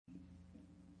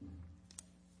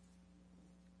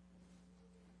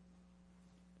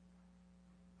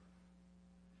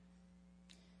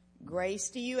Grace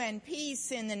to you and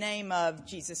peace in the name of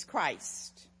Jesus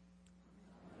Christ.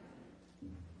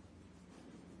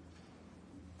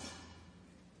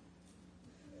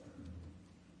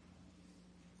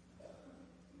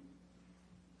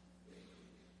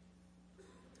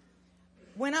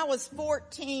 When I was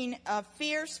 14, a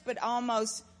fierce but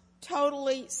almost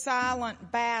totally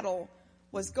silent battle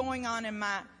was going on in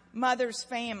my mother's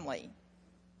family,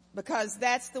 because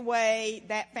that's the way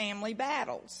that family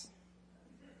battles.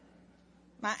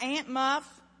 My Aunt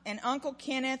Muff and Uncle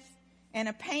Kenneth and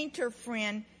a painter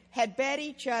friend had bet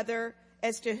each other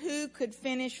as to who could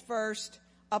finish first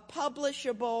a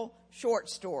publishable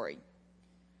short story.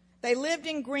 They lived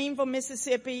in Greenville,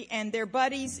 Mississippi, and their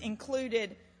buddies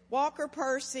included Walker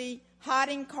Percy,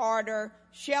 Hotting Carter,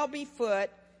 Shelby Foote,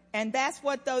 and that's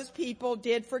what those people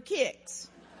did for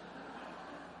kicks.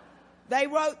 They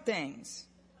wrote things.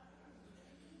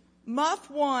 Muff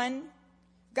won,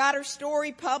 got her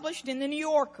story published in the New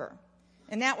Yorker,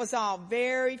 and that was all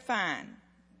very fine.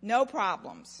 No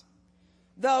problems.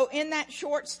 Though in that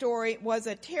short story was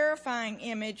a terrifying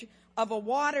image of a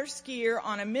water skier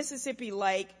on a Mississippi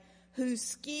lake who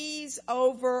skis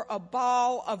over a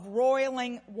ball of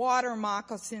roiling water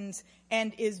moccasins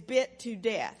and is bit to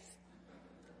death.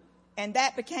 And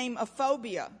that became a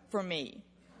phobia for me,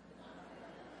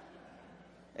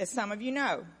 as some of you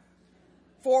know.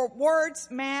 For words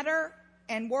matter,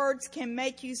 and words can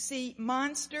make you see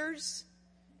monsters,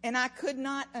 and I could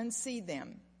not unsee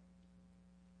them.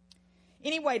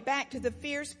 Anyway, back to the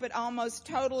fierce but almost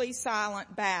totally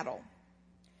silent battle.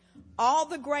 All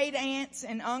the great aunts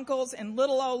and uncles and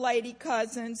little old lady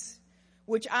cousins,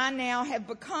 which I now have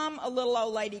become a little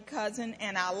old lady cousin,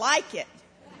 and I like it.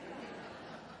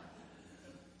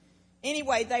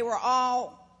 Anyway, they were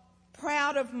all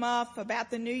proud of Muff about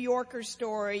the New Yorker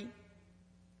story.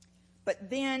 But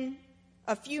then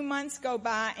a few months go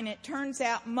by, and it turns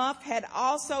out Muff had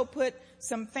also put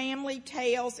some family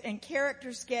tales and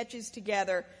character sketches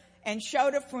together and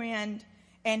showed a friend,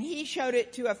 and he showed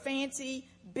it to a fancy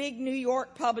big New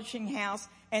York publishing house,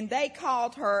 and they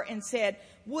called her and said,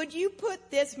 "Would you put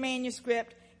this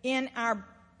manuscript in our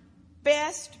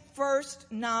best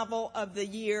first novel of the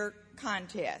year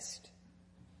contest?"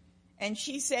 And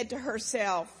she said to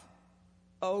herself,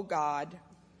 "Oh God.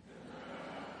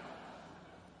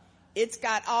 It's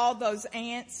got all those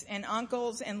aunts and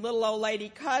uncles and little old lady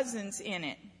cousins in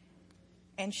it."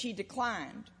 And she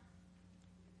declined.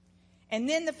 And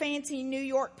then the fancy New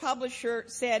York publisher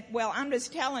said, "Well, I'm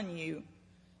just telling you,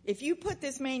 if you put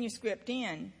this manuscript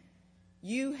in,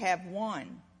 you have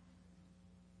won."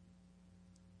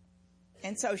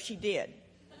 And so she did.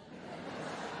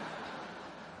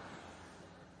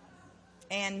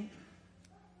 And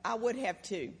I would have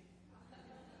too.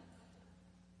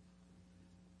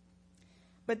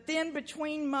 But then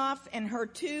between Muff and her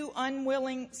two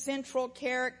unwilling central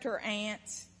character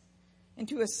aunts, and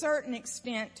to a certain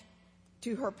extent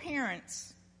to her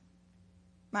parents,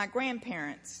 my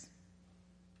grandparents,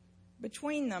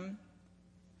 between them,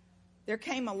 there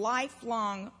came a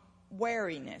lifelong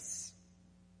wariness,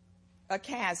 a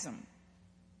chasm.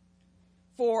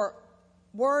 For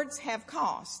words have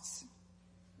costs.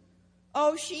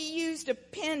 Oh, she used a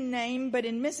pen name, but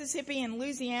in Mississippi and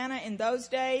Louisiana in those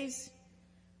days,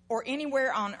 or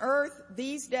anywhere on earth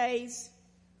these days,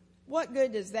 what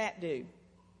good does that do?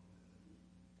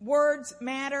 Words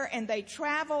matter, and they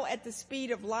travel at the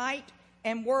speed of light,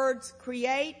 and words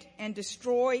create and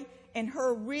destroy, and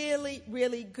her really,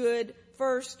 really good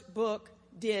first book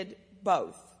did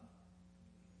both.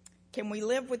 Can we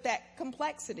live with that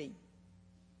complexity?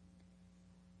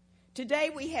 Today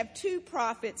we have two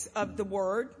prophets of the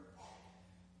word.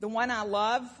 The one I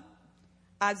love,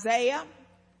 Isaiah,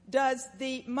 does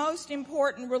the most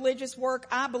important religious work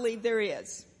I believe there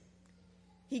is.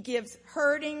 He gives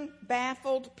hurting,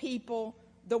 baffled people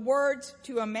the words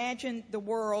to imagine the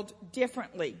world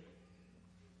differently,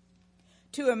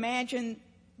 to imagine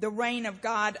the reign of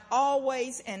God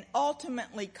always and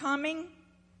ultimately coming,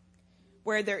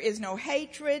 where there is no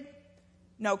hatred,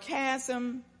 no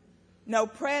chasm, no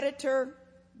predator,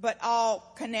 but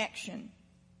all connection.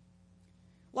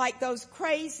 Like those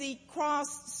crazy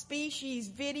cross-species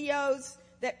videos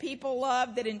that people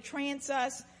love that entrance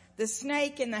us, the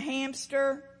snake and the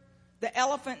hamster, the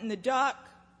elephant and the duck,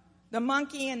 the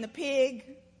monkey and the pig.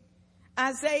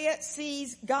 Isaiah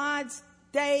sees God's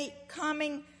day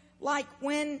coming like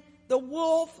when the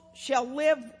wolf shall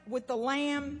live with the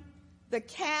lamb, the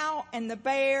cow and the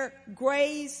bear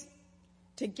graze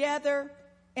together,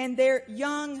 and their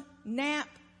young nap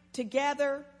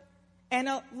together, and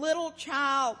a little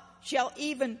child shall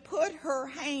even put her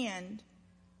hand,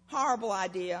 horrible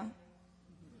idea,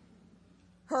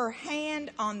 her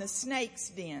hand on the snake's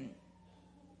den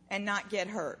and not get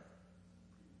hurt.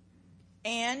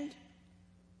 And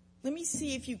let me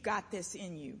see if you've got this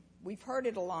in you. We've heard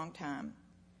it a long time.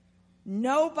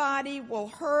 Nobody will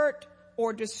hurt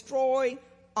or destroy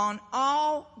on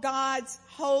all God's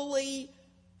holy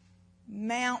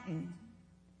mountain.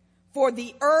 For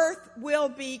the earth will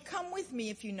be, come with me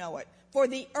if you know it, for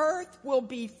the earth will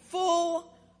be full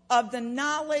of the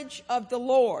knowledge of the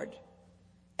Lord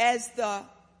as the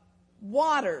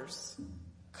waters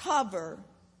cover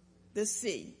the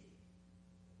sea.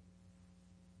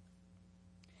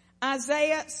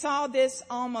 Isaiah saw this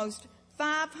almost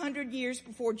 500 years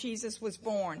before Jesus was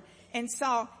born and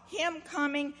saw him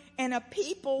coming and a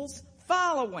people's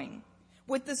following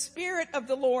with the Spirit of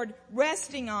the Lord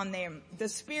resting on them, the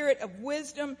Spirit of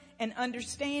wisdom and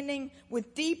understanding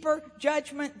with deeper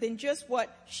judgment than just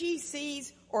what she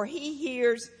sees or he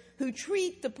hears, who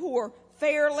treat the poor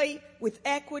fairly with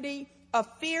equity, a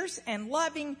fierce and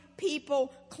loving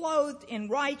people clothed in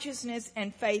righteousness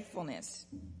and faithfulness.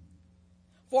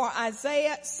 For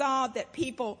Isaiah saw that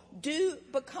people do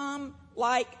become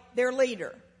like their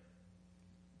leader.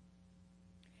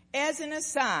 As an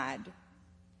aside,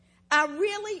 I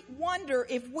really wonder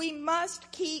if we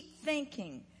must keep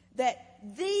thinking that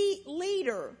the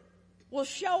leader will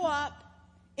show up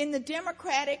in the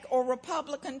Democratic or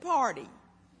Republican Party.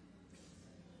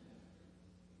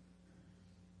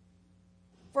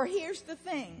 For here's the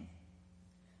thing.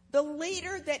 The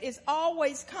leader that is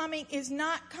always coming is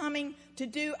not coming to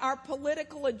do our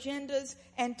political agendas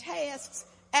and tasks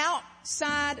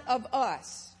outside of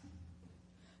us.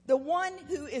 The one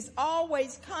who is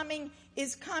always coming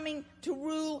is coming to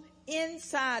rule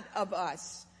inside of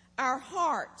us, our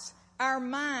hearts, our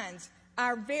minds,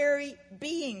 our very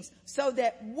beings, so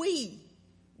that we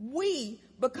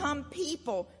become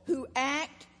people who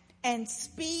act and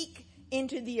speak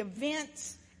into the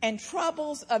events and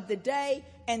troubles of the day,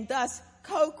 and thus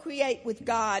co-create with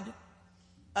God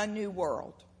a new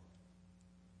world.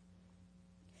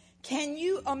 Can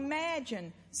you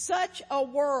imagine such a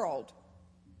world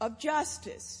of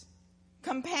justice,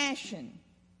 compassion,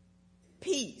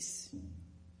 peace?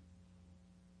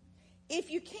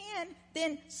 If you can,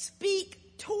 then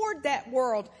speak toward that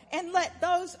world and let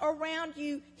those around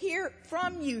you hear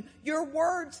from you. Your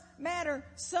words matter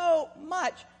so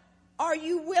much. Are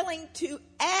you willing to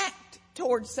act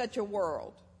towards such a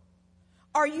world?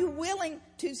 Are you willing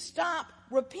to stop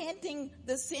repenting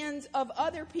the sins of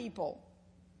other people,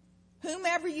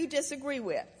 whomever you disagree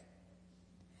with,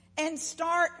 and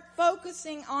start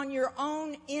focusing on your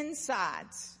own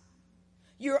insides,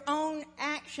 your own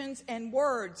actions and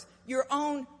words, your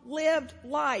own lived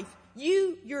life,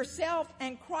 you yourself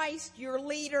and Christ, your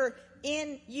leader,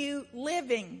 in you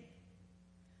living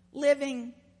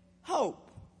hope?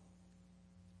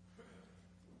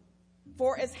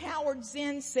 For as Howard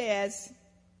Zinn says,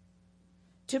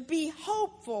 to be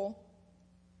hopeful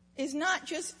is not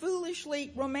just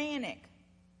foolishly romantic.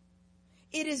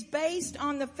 It is based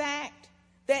on the fact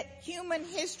that human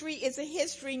history is a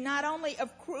history not only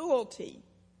of cruelty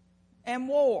and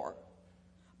war,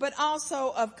 but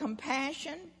also of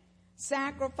compassion,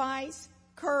 sacrifice,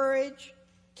 courage,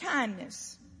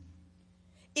 kindness.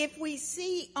 If we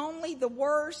see only the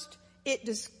worst, it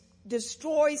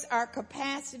destroys our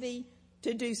capacity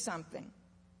to do something.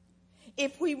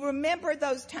 If we remember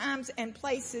those times and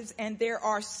places, and there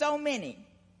are so many,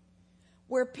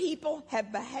 where people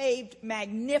have behaved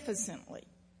magnificently,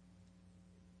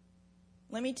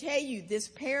 let me tell you, this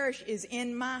parish is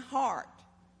in my heart.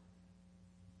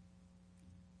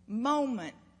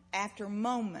 Moment after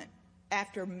moment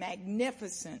after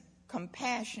magnificent,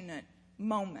 compassionate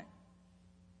moment.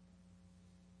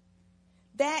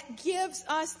 That gives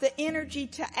us the energy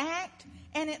to act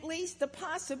and at least the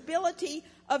possibility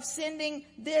of sending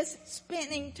this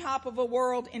spinning top of a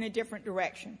world in a different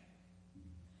direction.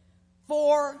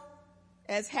 For,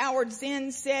 as Howard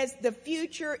Zinn says, the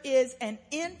future is an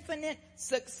infinite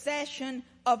succession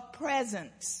of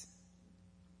presents.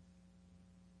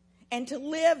 And to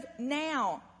live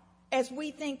now as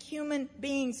we think human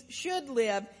beings should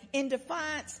live in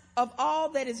defiance of all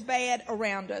that is bad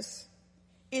around us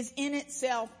is in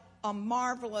itself a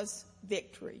marvelous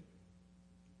victory.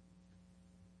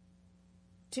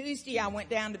 Tuesday, I went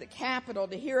down to the Capitol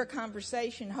to hear a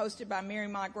conversation hosted by Mary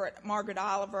Margaret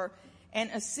Oliver and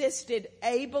assisted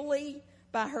ably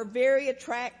by her very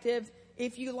attractive,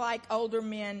 if you like older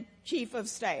men, chief of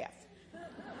staff.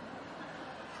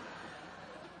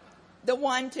 The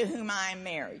one to whom I am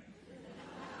married.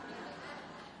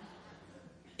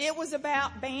 It was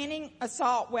about banning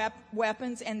assault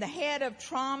weapons, and the head of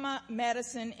trauma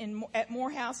medicine at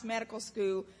Morehouse Medical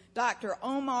School, Dr.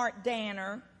 Omar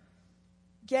Danner,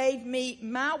 gave me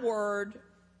my word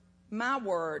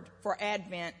for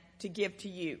Advent to give to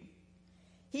you.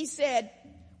 He said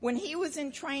when he was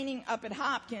in training up at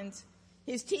Hopkins,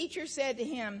 his teacher said to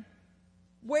him,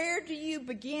 "Where do you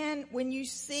begin when you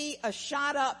see a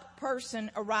shot up person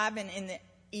arriving in the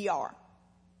ER?"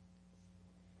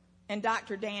 And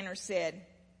Dr. Danner said,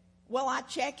 "Well, I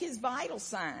check his vital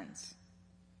signs."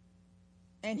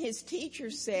 And his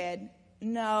teacher said,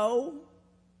 "No,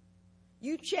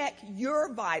 you check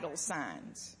your vital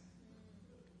signs."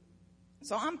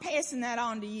 So I'm passing that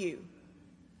on to you.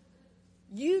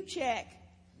 You check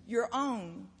your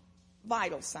own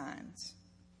vital signs.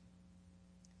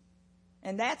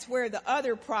 And that's where the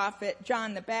other prophet,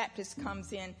 John the Baptist,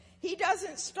 comes in. He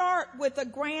doesn't start with a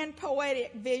grand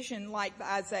poetic vision like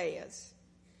Isaiah's.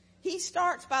 He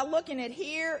starts by looking at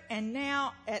here and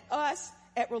now, at us,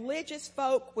 at religious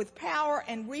folk with power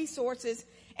and resources,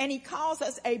 and he calls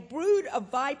us a brood of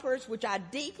vipers, which I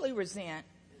deeply resent.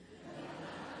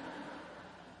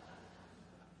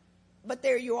 But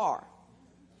there you are.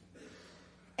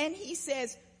 And he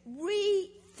says,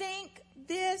 rethink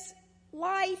this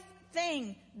life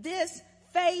thing, this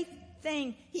faith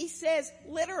thing. He says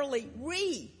literally,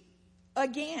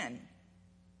 again,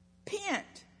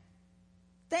 pent,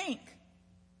 think,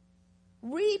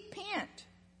 repent,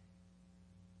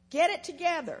 get it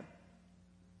together,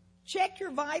 check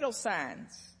your vital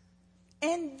signs,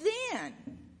 and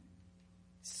then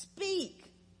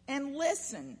speak and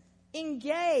listen,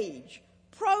 engage,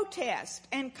 protest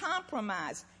and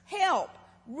compromise, help,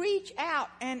 reach out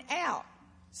and out,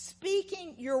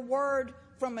 speaking your word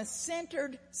from a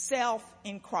centered self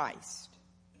in Christ.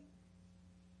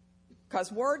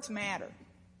 Because words matter.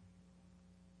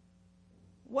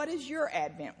 What is your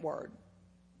Advent word?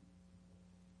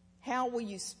 How will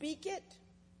you speak it?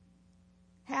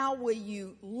 How will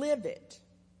you live it?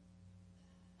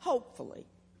 Hopefully.